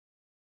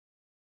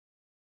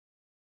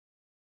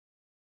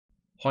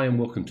Hi and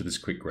welcome to this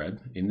quick grab.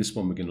 In this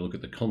one we're going to look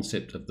at the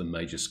concept of the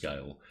major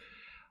scale.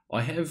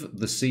 I have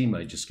the C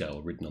major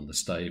scale written on the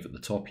stave at the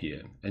top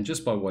here, and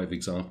just by way of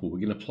example we're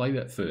going to play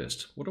that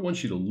first. What I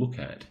want you to look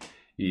at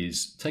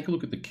is take a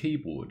look at the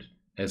keyboard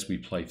as we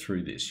play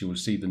through this. You will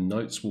see the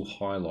notes will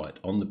highlight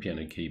on the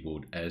piano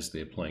keyboard as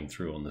they're playing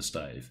through on the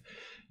stave.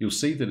 You'll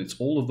see that it's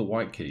all of the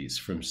white keys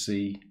from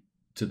C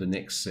to the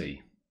next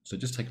C. So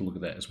just take a look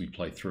at that as we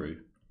play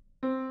through.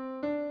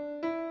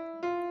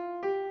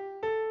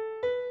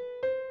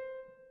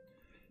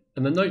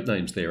 And the note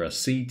names there are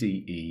C,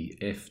 D, E,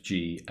 F,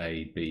 G,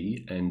 A,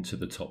 B, and to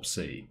the top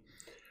C.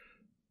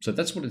 So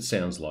that's what it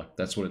sounds like.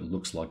 That's what it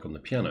looks like on the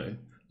piano.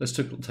 Let's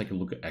take a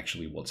look at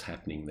actually what's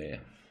happening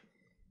there.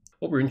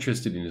 What we're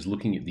interested in is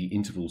looking at the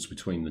intervals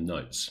between the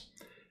notes.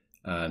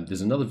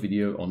 There's another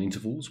video on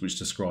intervals which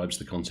describes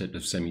the concept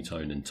of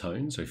semitone and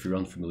tone. So if you're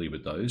unfamiliar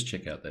with those,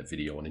 check out that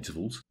video on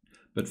intervals.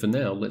 But for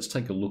now, let's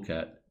take a look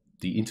at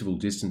the interval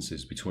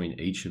distances between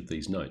each of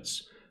these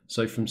notes.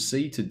 So from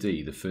C to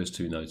D, the first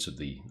two notes of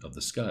the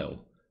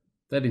scale,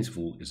 that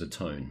interval is a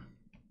tone.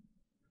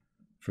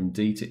 From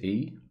D to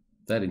E,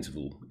 that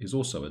interval is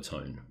also a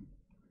tone.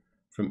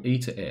 From E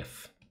to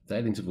F,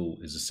 that interval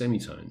is a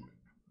semitone.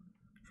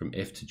 From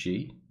F to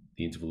G,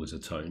 the interval is a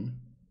tone.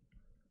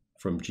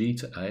 From G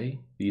to A,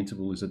 the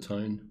interval is a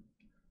tone.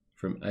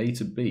 From A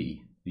to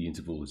B, the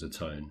interval is a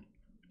tone.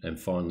 And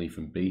finally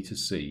from B to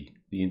C,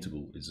 the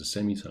interval is a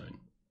semitone.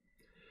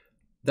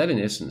 That in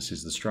essence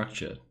is the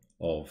structure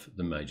of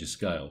the major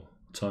scale: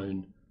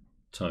 tone,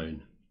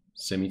 tone,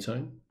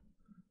 semitone,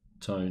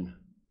 tone,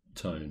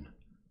 tone,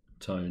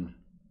 tone,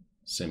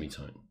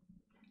 semitone.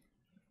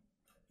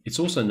 It's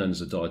also known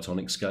as a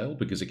diatonic scale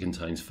because it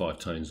contains 5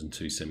 tones and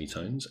 2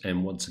 semitones,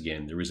 and once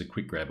again there is a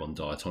quick grab on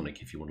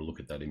diatonic if you want to look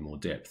at that in more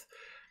depth.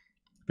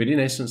 But in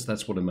essence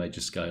that's what a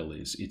major scale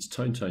is. It's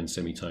tone, tone,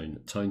 semitone,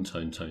 tone,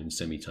 tone, tone,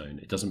 semitone.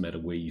 It doesn't matter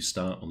where you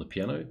start on the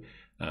piano,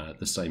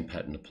 the same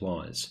pattern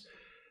applies.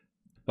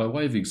 By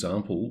way of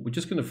example, we're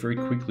just going to very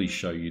quickly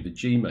show you the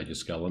G major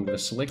scale. I'm going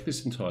to select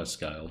this entire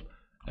scale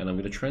and I'm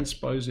going to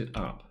transpose it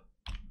up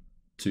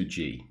to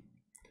G.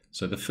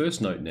 So the first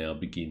note now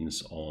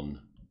begins on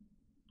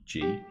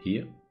G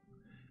here,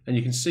 and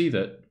you can see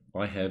that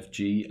I have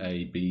G,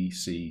 A, B,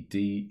 C,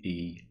 D,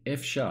 E,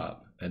 F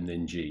sharp, and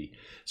then G.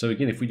 So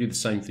again, if we do the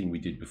same thing we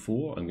did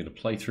before, I'm going to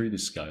play through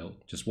this scale.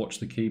 Just watch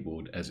the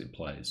keyboard as it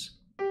plays.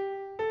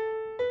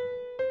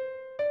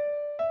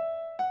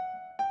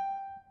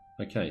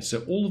 Okay,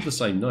 so all of the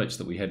same notes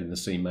that we had in the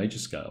C major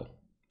scale,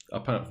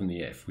 apart from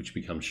the F, which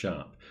becomes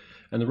sharp.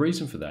 And the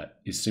reason for that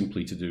is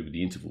simply to do with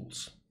the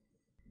intervals.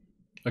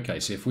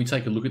 Okay, so if we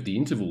take a look at the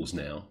intervals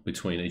now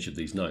between each of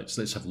these notes,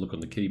 let's have a look on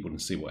the keyboard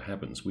and see what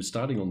happens. We're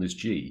starting on this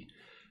G.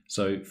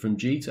 So from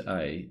G to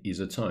A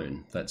is a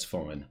tone, that's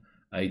fine.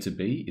 A to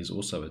B is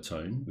also a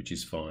tone, which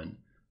is fine.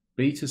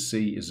 B to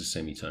C is a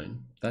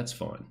semitone, that's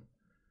fine.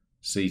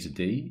 C to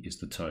D is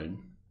the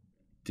tone.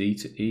 D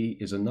to E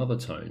is another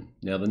tone.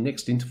 Now the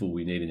next interval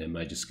we need in our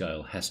major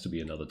scale has to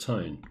be another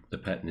tone. The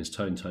pattern is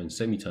tone, tone,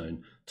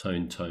 semitone,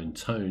 tone, tone,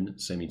 tone,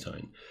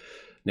 semitone.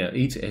 Now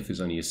E to F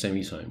is only a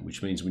semitone,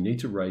 which means we need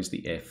to raise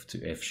the F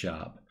to F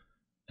sharp,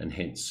 and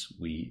hence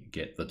we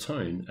get the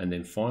tone, and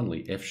then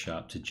finally F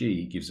sharp to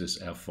G gives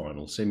us our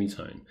final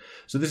semitone.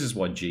 So this is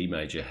why G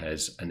major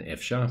has an F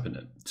sharp in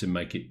it, to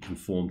make it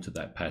conform to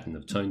that pattern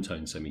of tone,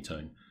 tone,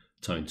 semitone,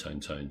 tone,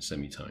 tone, tone,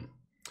 semitone.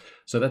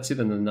 So that's it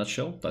in a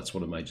nutshell. That's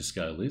what a major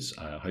scale is.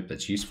 I hope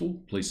that's useful.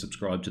 Please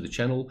subscribe to the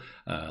channel,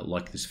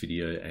 like this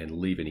video, and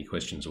leave any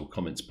questions or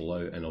comments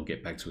below, and I'll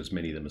get back to as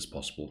many of them as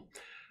possible.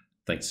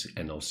 Thanks,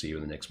 and I'll see you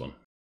in the next one.